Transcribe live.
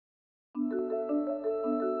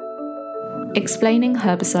Explaining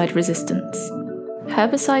herbicide resistance.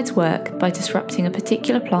 Herbicides work by disrupting a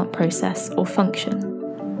particular plant process or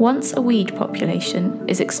function. Once a weed population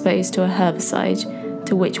is exposed to a herbicide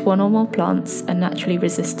to which one or more plants are naturally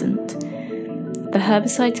resistant, the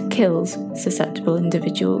herbicide kills susceptible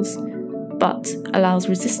individuals, but allows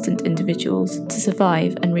resistant individuals to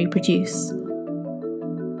survive and reproduce.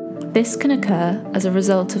 This can occur as a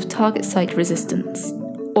result of target site resistance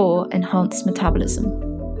or enhanced metabolism.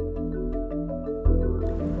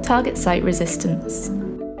 Target site resistance.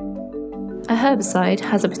 A herbicide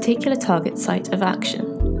has a particular target site of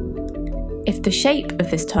action. If the shape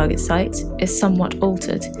of this target site is somewhat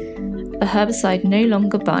altered, the herbicide no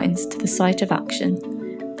longer binds to the site of action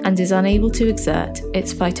and is unable to exert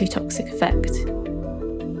its phytotoxic effect.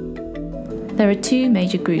 There are two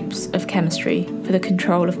major groups of chemistry for the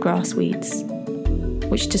control of grass weeds,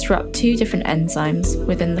 which disrupt two different enzymes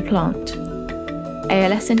within the plant: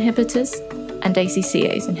 ALS inhibitors and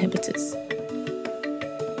ACCase inhibitors.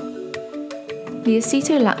 The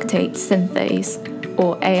acetolactate synthase,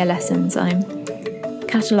 or ALS enzyme,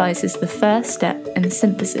 catalyses the first step in the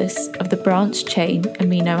synthesis of the branched-chain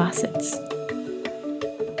amino acids.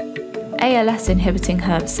 ALS-inhibiting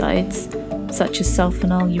herbicides, such as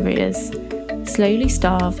sulfonylureas, slowly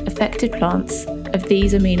starve affected plants of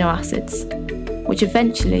these amino acids, which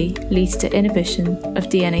eventually leads to inhibition of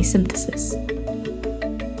DNA synthesis.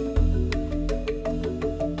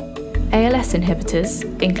 ALS inhibitors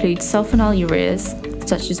include sulfonylureas,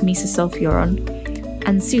 such as mesosulfuron,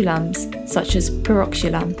 and sulams, such as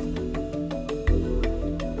pyroxalam.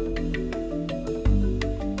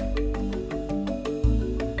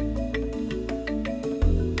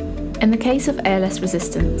 In the case of ALS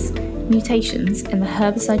resistance, mutations in the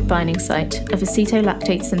herbicide binding site of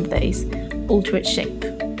acetolactate synthase alter its shape.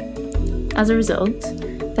 As a result,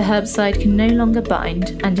 the herbicide can no longer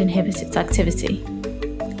bind and inhibit its activity.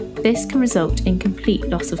 This can result in complete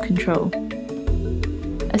loss of control.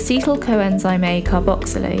 Acetyl coenzyme A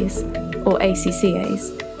carboxylase, or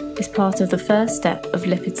ACCase, is part of the first step of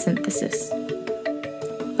lipid synthesis.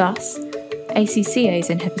 Thus, ACCase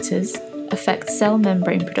inhibitors affect cell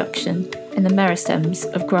membrane production in the meristems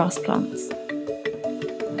of grass plants.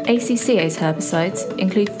 ACCase herbicides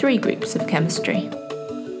include three groups of chemistry: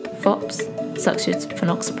 FOPs, such as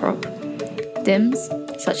Pinoxaprop, DIMs,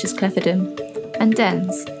 such as clethodim, and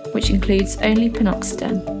DENs, which includes only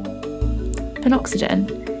Pinoxaden.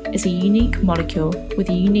 Pinoxaden is a unique molecule with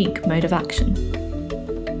a unique mode of action.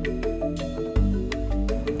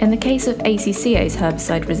 In the case of ACCase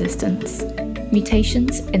herbicide resistance,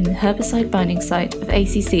 mutations in the herbicide binding site of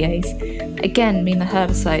ACCase again mean the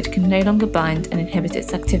herbicide can no longer bind and inhibit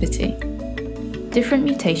its activity. Different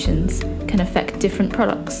mutations can affect different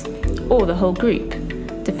products, or the whole group,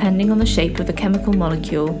 depending on the shape of the chemical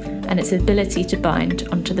molecule and its ability to bind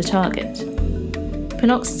onto the target.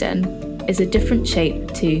 Pinoxaden is a different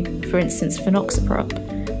shape to, for instance, Pinoxaprop,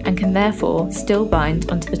 and can therefore still bind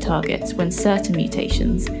onto the target when certain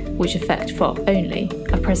mutations, which affect FOP only,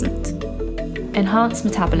 are present. Enhanced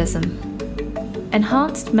metabolism.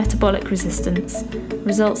 Enhanced metabolic resistance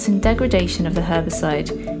results in degradation of the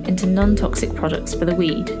herbicide into non-toxic products for the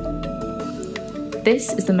weed.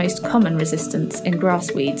 This is the most common resistance in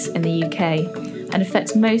grass weeds in the UK and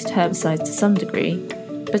affects most herbicides to some degree,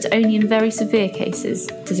 but only in very severe cases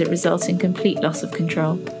does it result in complete loss of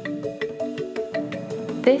control.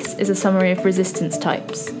 This is a summary of resistance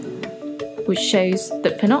types, which shows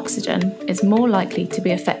that Pinoxaden is more likely to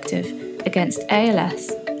be effective against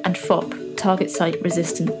ALS and FOP target site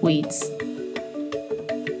resistant weeds.